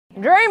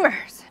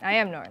Dreamers. I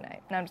am Nora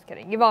Night. No, I'm just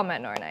kidding. You've all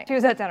met Nora Night. She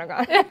was at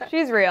TennoCon.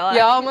 She's real. You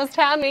almost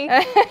had me.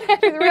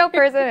 She's a real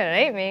person and it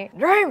ain't me.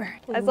 Dreamers.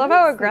 I just love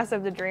how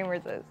aggressive the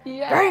Dreamers is.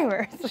 Yeah.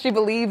 Dreamers. She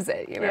believes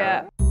it, you know?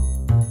 Yeah.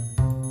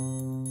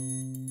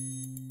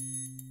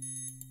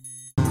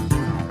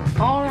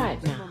 All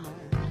right now,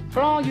 for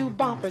all you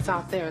boppers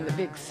out there in the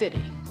big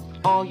city,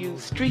 all you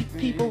street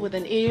people with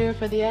an ear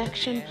for the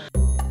action.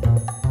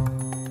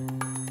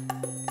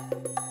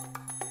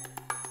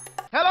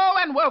 Hello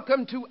and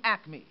welcome to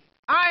Acme.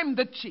 I'm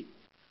the Chief,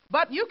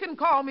 but you can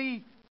call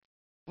me,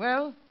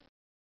 well,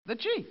 the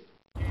Chief.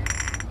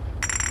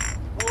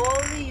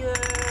 Warriors,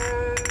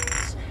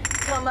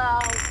 come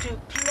out to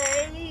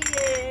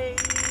play.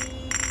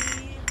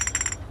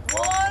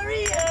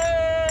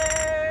 Warriors,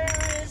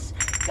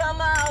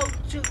 come out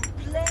to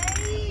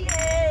play.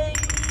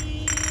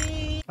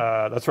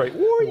 That's right.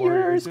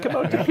 Warriors, come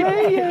out to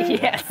play.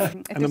 Yes.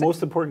 And the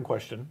most important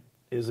question,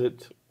 is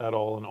it at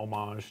all an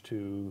homage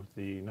to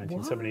the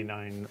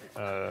 1979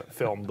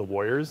 film The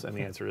Warriors? And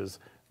the answer is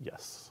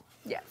yes.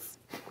 Yes.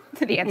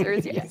 The answer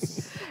is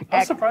yes. I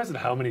was surprised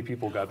at how many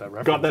people got that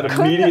reference. Got that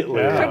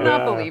immediately. Could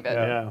not believe it.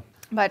 Yeah.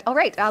 But all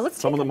right, let's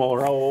Some of them all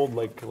are old,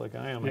 like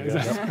I am. I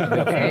guess.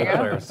 There you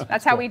go.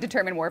 That's how we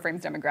determine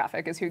Warframe's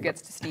demographic, is who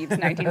gets to Steve's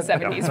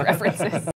 1970s references.